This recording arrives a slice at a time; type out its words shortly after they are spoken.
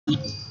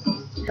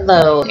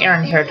Hello,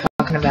 Aaron here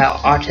talking about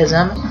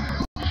autism.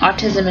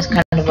 Autism is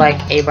kind of like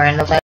a brain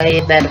delay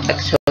that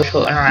affects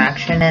social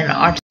interaction, and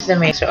autism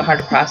makes it hard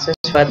to process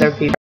what other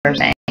people are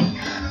saying.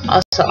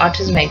 Also,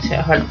 autism makes it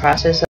hard to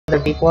process other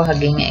people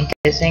hugging and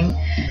kissing,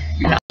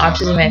 and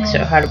autism makes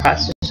it hard to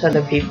process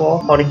other people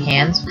holding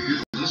hands.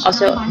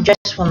 Also,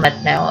 just one let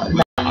know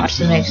that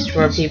autism makes it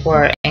where people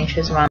are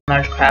anxious around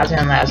large crowds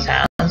and loud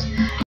sounds,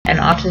 and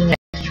autism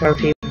makes it where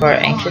people are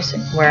anxious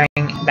wearing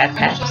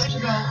backpacks.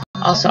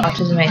 Also,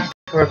 autism makes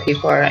it where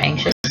people are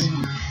anxious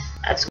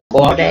at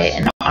school all day,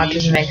 and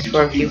autism makes it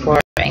where people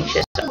are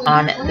anxious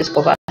on the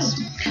school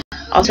bus.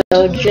 Also,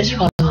 just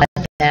want to let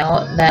you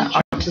know that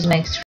autism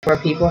makes it where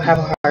people have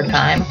a hard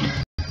time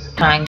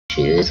tying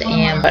shoes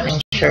and buttoning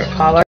shirt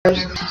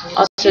collars.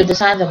 Also, the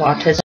signs of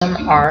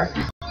autism are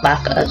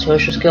lack of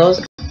social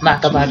skills,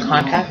 lack of eye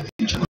contact,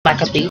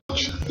 lack of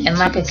speech, and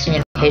lack of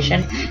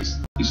communication.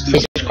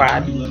 Please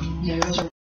subscribe.